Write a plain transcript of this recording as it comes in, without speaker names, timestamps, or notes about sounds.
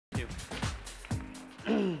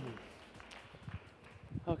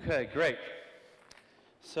Okay, great.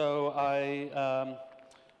 So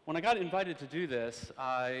when I got invited to do this,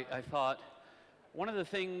 I thought one of the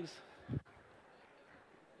things,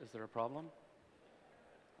 is there a problem?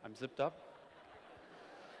 I'm zipped up.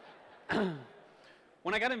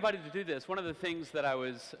 When I got invited to do this, one of the things that I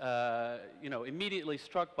was immediately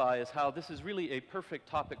struck by is how this is really a perfect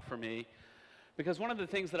topic for me, because one of the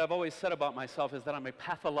things that I've always said about myself is that I'm a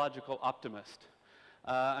pathological optimist.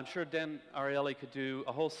 I'm sure Dan Ariely could do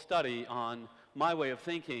a whole study on my way of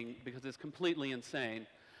thinking because it's completely insane.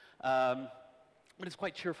 But it's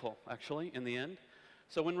quite cheerful, actually, in the end.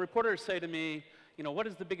 So when reporters say to me, what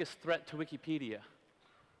is the biggest threat to Wikipedia?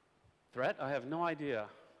 Threat? I have no idea.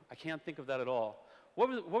 I can't think of that at all.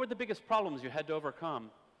 What were the biggest problems you had to overcome?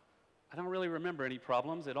 I don't really remember any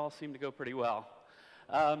problems. It all seemed to go pretty well.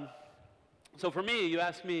 So for me, you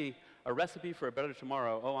ask me, a recipe for a better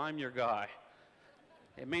tomorrow. Oh, I'm your guy.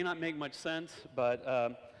 It may not make much sense,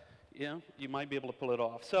 but you might be able to pull it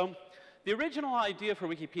off. So the original idea for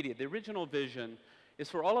Wikipedia, the original vision, is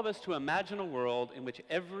for all of us to imagine a world in which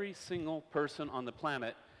every single person on the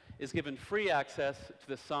planet is given free access to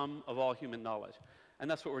the sum of all human knowledge.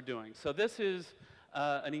 And that's what we're doing. So this is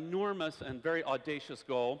an enormous and very audacious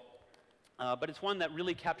goal, but it's one that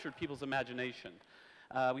really captured people's imagination.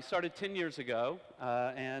 We started 10 years ago,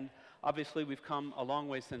 and obviously we've come a long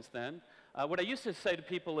way since then. What I used to say to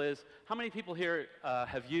people is, how many people here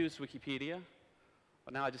have used Wikipedia?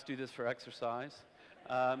 Well, now I just do this for exercise.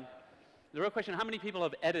 The real question, how many people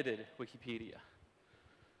have edited Wikipedia?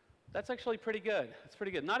 That's actually pretty good. It's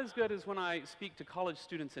pretty good. Not as good as when I speak to college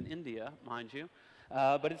students in India, mind you,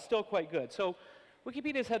 but it's still quite good. So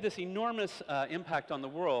Wikipedia has had this enormous impact on the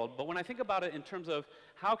world, but when I think about it in terms of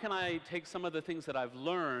how can I take some of the things that I've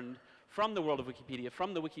learned from the world of Wikipedia,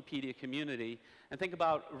 from the Wikipedia community, and think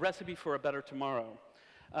about recipe for a better tomorrow.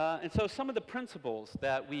 And so some of the principles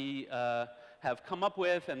that we have come up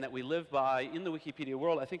with and that we live by in the Wikipedia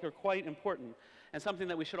world, I think are quite important and something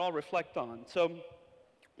that we should all reflect on. So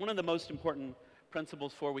one of the most important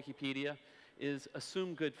principles for Wikipedia is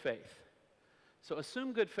assume good faith. So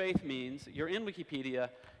assume good faith means you're in Wikipedia,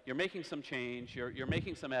 you're making some change, you're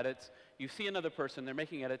making some edits, you see another person, they're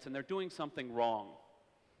making edits, and they're doing something wrong.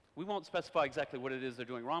 We won't specify exactly what it is they're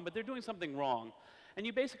doing wrong, but they're doing something wrong. And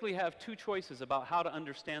you basically have two choices about how to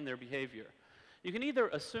understand their behavior. You can either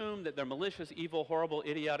assume that they're malicious, evil, horrible,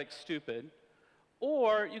 idiotic, stupid,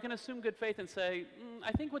 or you can assume good faith and say,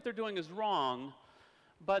 I think what they're doing is wrong,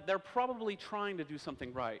 but they're probably trying to do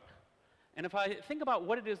something right. And if I think about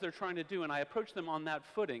what it is they're trying to do and I approach them on that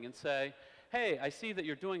footing and say, hey, I see that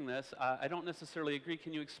you're doing this, I don't necessarily agree,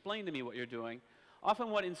 can you explain to me what you're doing?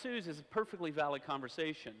 Often what ensues is a perfectly valid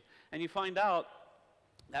conversation. And you find out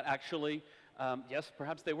that actually, yes,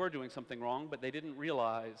 perhaps they were doing something wrong, but they didn't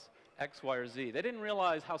realize X, Y, or Z. They didn't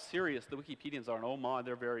realize how serious the Wikipedians are, and oh my,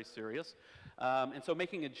 they're very serious. And so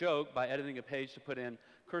making a joke by editing a page to put in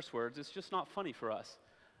curse words is just not funny for us.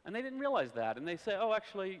 And they didn't realize that, and they say, oh,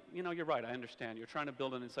 actually, you're right, I understand. You're trying to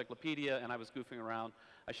build an encyclopedia, and I was goofing around.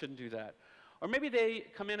 I shouldn't do that. Or maybe they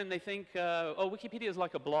come in and they think, oh, Wikipedia is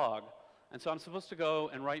like a blog, and so I'm supposed to go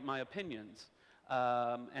and write my opinions.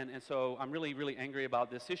 And so I'm really, really angry about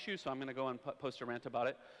this issue, so I'm going to go and post a rant about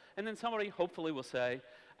it. And then somebody hopefully will say,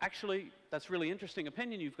 actually, that's a really interesting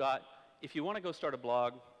opinion you've got. If you want to go start a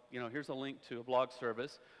blog, here's a link to a blog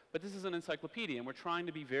service. But this is an encyclopedia, and we're trying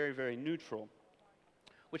to be very, very neutral.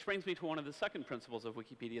 Which brings me to one of the second principles of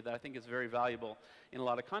Wikipedia that I think is very valuable in a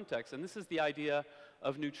lot of contexts. And this is the idea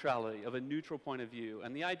of neutrality, of a neutral point of view.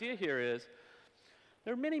 And the idea here is,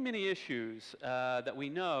 there are many, many issues that we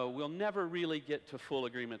know we'll never really get to full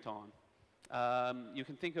agreement on. You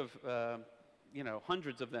can think of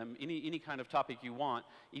hundreds of them, any kind of topic you want,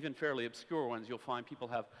 even fairly obscure ones. You'll find people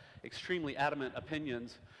have extremely adamant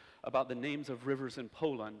opinions about the names of rivers in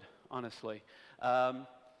Poland, honestly.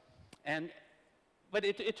 But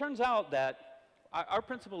it turns out that our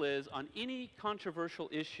principle is, on any controversial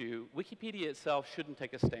issue, Wikipedia itself shouldn't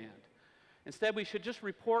take a stand. Instead, we should just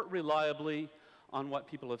report reliably on what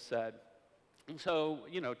people have said. And so,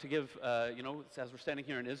 to give, as we're standing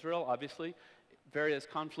here in Israel, obviously, various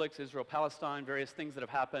conflicts, Israel-Palestine, various things that have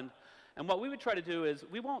happened. And what we would try to do is,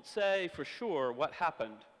 we won't say for sure what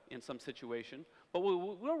happened in some situation, but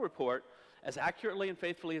we'll report as accurately and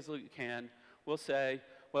faithfully as we can. We'll say,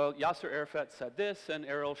 well, Yasser Arafat said this, and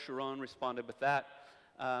Ariel Sharon responded with that,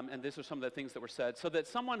 and these are some of the things that were said, so that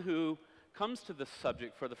someone who comes to this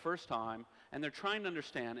subject for the first time, and they're trying to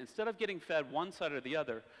understand, instead of getting fed one side or the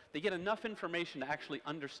other, they get enough information to actually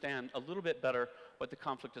understand a little bit better what the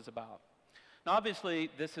conflict is about. Now,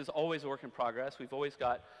 obviously, this is always a work in progress. We've always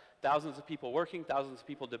got thousands of people working, thousands of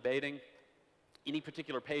people debating. Any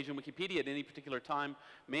particular page in Wikipedia at any particular time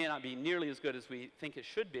may not be nearly as good as we think it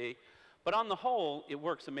should be, but on the whole, it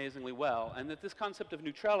works amazingly well. And that this concept of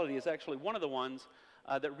neutrality is actually one of the ones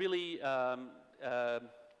that really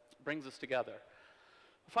brings us together.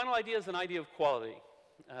 The final idea is an idea of quality.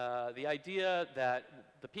 The idea that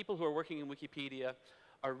the people who are working in Wikipedia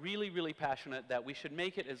are really, really passionate that we should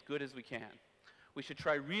make it as good as we can. We should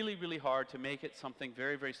try really, really hard to make it something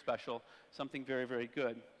very, very special, something very, very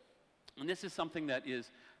good. And this is something that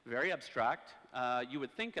is very abstract. You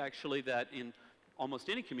would think, actually, that in almost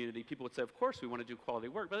any community, people would say, of course, we want to do quality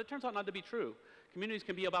work, but it turns out not to be true. Communities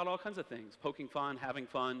can be about all kinds of things, poking fun, having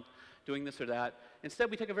fun, doing this or that.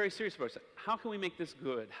 Instead, we take a very serious approach. How can we make this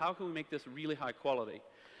good? How can we make this really high quality?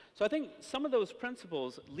 So I think some of those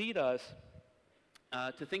principles lead us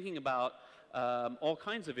to thinking about all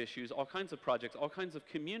kinds of issues, all kinds of projects, all kinds of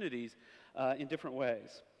communities in different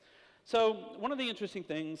ways. So one of the interesting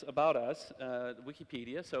things about us,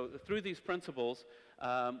 Wikipedia, so through these principles,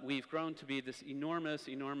 we've grown to be this enormous,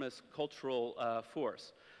 enormous cultural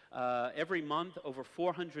force. Every month, over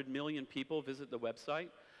 400 million people visit the website.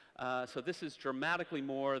 So this is dramatically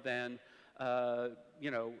more than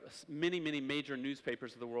many, many major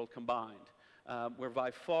newspapers of the world combined. We're by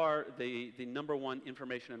far the #1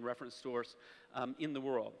 information and reference source in the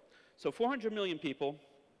world. So 400 million people,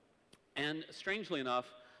 and strangely enough,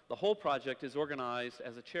 the whole project is organized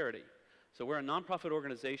as a charity. So we're a nonprofit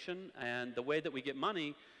organization, and the way that we get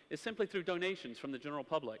money is simply through donations from the general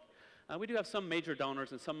public. We do have some major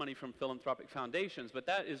donors and some money from philanthropic foundations, but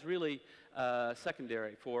that is really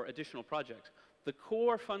secondary for additional projects. The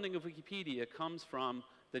core funding of Wikipedia comes from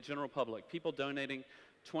the general public, people donating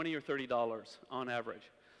 $20 or $30 on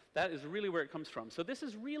average. That is really where it comes from. So this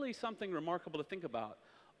is really something remarkable to think about.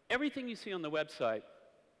 Everything you see on the website,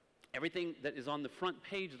 everything that is on the front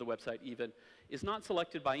page of the website even, is not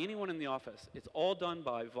selected by anyone in the office. It's all done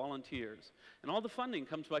by volunteers. And all the funding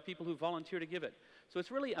comes by people who volunteer to give it. So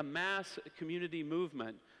it's really a mass community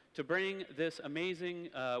movement to bring this amazing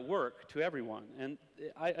work to everyone. And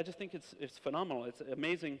I just think it's phenomenal. It's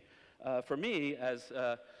amazing for me as,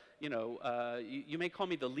 you may call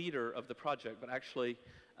me the leader of the project, but actually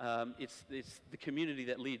it's the community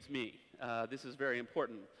that leads me. This is very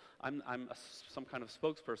important. I'm some kind of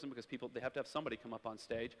spokesperson because they have to have somebody come up on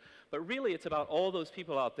stage. But really, it's about all those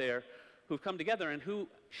people out there who've come together and who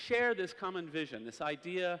share this common vision, this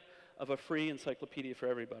idea of a free encyclopedia for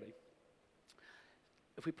everybody.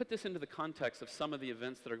 If we put this into the context of some of the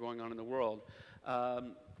events that are going on in the world,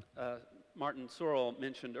 Martin Sorrell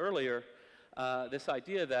mentioned earlier this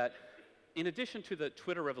idea that in addition to the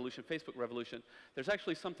Twitter revolution, Facebook revolution, there's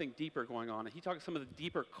actually something deeper going on. And he talked some of the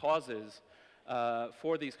deeper causes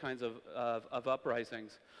for these kinds of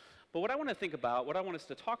uprisings. But what I want to think about, what I want us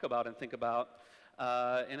to talk about and think about,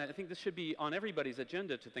 and I think this should be on everybody's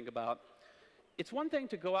agenda to think about, it's one thing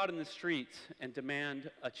to go out in the streets and demand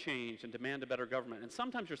a change and demand a better government. And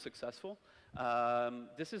sometimes you're successful.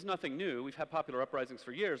 This is nothing new. We've had popular uprisings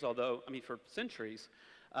for years, for centuries.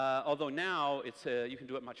 Although now you can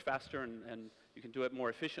do it much faster and you can do it more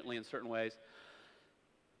efficiently in certain ways.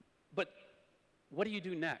 But what do you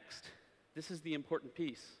do next? This is the important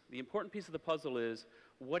piece. The important piece of the puzzle is,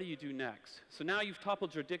 what do you do next? So now you've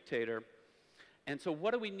toppled your dictator, and so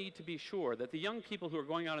what do we need to be sure? That the young people who are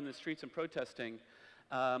going out in the streets and protesting,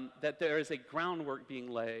 that there is a groundwork being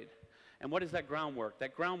laid. And what is that groundwork?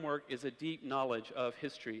 That groundwork is a deep knowledge of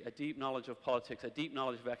history, a deep knowledge of politics, a deep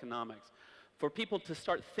knowledge of economics. For people to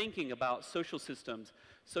start thinking about social systems,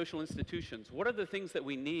 social institutions. What are the things that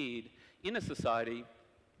we need in a society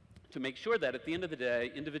to make sure that at the end of the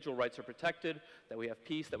day, individual rights are protected, that we have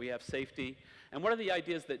peace, that we have safety? And what are the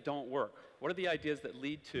ideas that don't work? What are the ideas that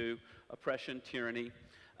lead to oppression, tyranny?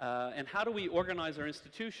 And how do we organize our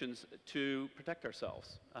institutions to protect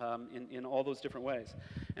ourselves in all those different ways?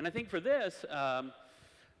 And I think for this,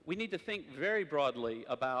 we need to think very broadly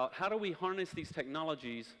about how do we harness these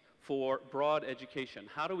technologies for broad education?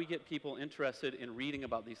 How do we get people interested in reading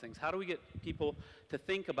about these things? How do we get people to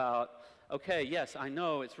think about, okay, yes, I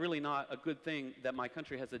know it's really not a good thing that my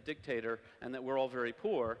country has a dictator and that we're all very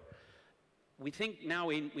poor. We think now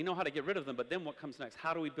we know how to get rid of them, but then what comes next?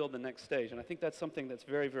 How do we build the next stage? And I think that's something that's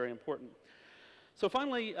very, very important. So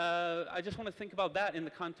finally, I just want to think about that in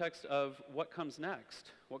the context of what comes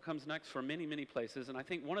next. What comes next for many, many places. And I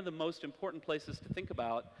think one of the most important places to think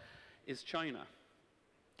about is China.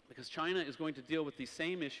 Because China is going to deal with these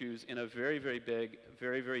same issues in a very, very big,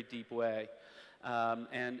 very, very deep way.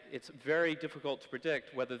 And it's very difficult to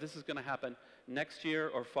predict whether this is going to happen next year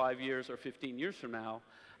or 5 years or 15 years from now.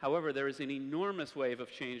 However, there is an enormous wave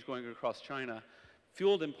of change going across China,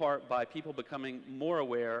 fueled in part by people becoming more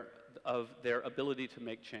aware of their ability to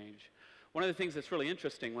make change. One of the things that's really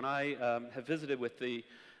interesting, when I have visited with the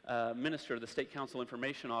minister of the State Council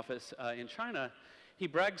Information Office in China, he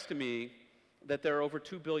brags to me that there are over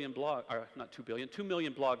 2 million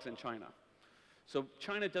blogs in China. So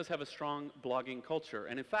China does have a strong blogging culture.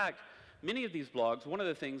 And in fact, many of these blogs, one of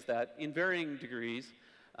the things that, in varying degrees,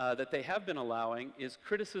 that they have been allowing is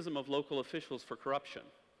criticism of local officials for corruption.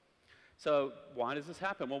 So why does this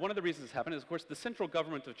happen? Well, one of the reasons it's happened is, of course, the central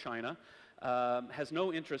government of China has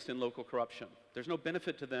no interest in local corruption. There's no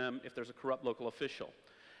benefit to them if there's a corrupt local official.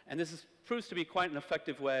 And this proves to be quite an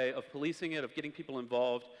effective way of policing it, of getting people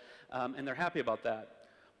involved, and they're happy about that.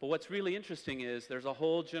 But what's really interesting is there's a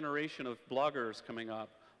whole generation of bloggers coming up,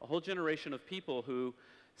 a whole generation of people who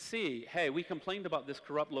see, hey, we complained about this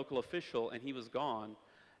corrupt local official and he was gone.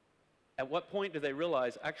 At what point do they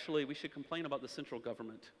realize, actually, we should complain about the central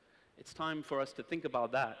government? It's time for us to think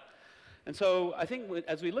about that. And so I think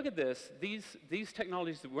as we look at this, these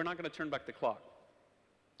technologies, we're not going to turn back the clock.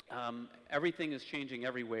 Everything is changing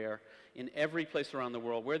everywhere, in every place around the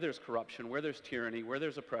world. Where there's corruption, where there's tyranny, where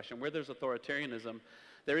there's oppression, where there's authoritarianism,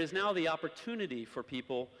 there is now the opportunity for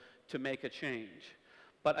people to make a change.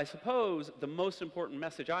 But I suppose the most important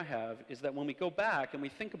message I have is that when we go back and we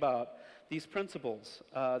think about these principles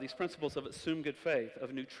of assumed good faith,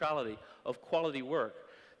 of neutrality, of quality work,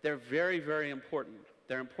 they're very, very important.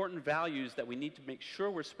 They're important values that we need to make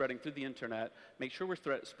sure we're spreading through the internet, make sure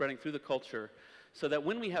we're spreading through the culture, so that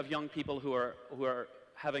when we have young people who are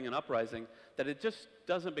having an uprising, that it just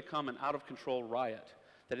doesn't become an out-of-control riot,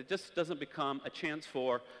 that it just doesn't become a chance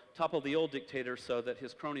for topple the old dictator so that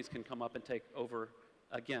his cronies can come up and take over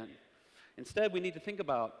again. Instead, we need to think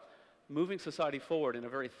about moving society forward in a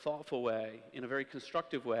very thoughtful way, in a very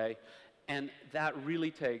constructive way, and that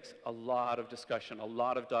really takes a lot of discussion, a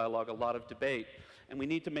lot of dialogue, a lot of debate, and we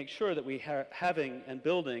need to make sure that we are having and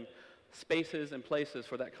building spaces and places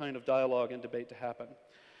for that kind of dialogue and debate to happen.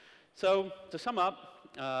 So, to sum up,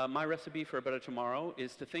 my recipe for a better tomorrow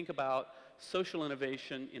is to think about social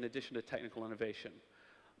innovation in addition to technical innovation.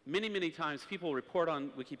 Many, many times people report on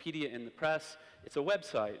Wikipedia in the press. It's a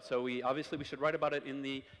website, so obviously we should write about it in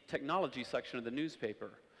the technology section of the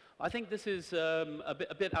newspaper. I think this is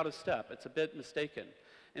a bit out of step. It's a bit mistaken.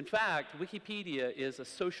 In fact, Wikipedia is a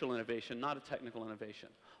social innovation, not a technical innovation.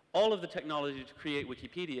 All of the technology to create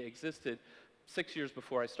Wikipedia existed 6 years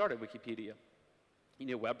before I started Wikipedia. You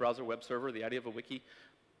know, web browser, web server, the idea of a wiki,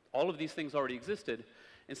 all of these things already existed.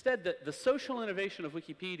 Instead, the social innovation of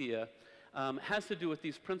Wikipedia has to do with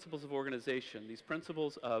these principles of organization, these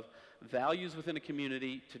principles of values within a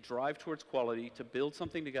community to drive towards quality, to build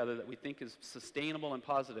something together that we think is sustainable and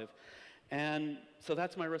positive. And so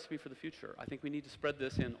that's my recipe for the future. I think we need to spread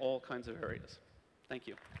this in all kinds of areas. Thank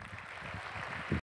you.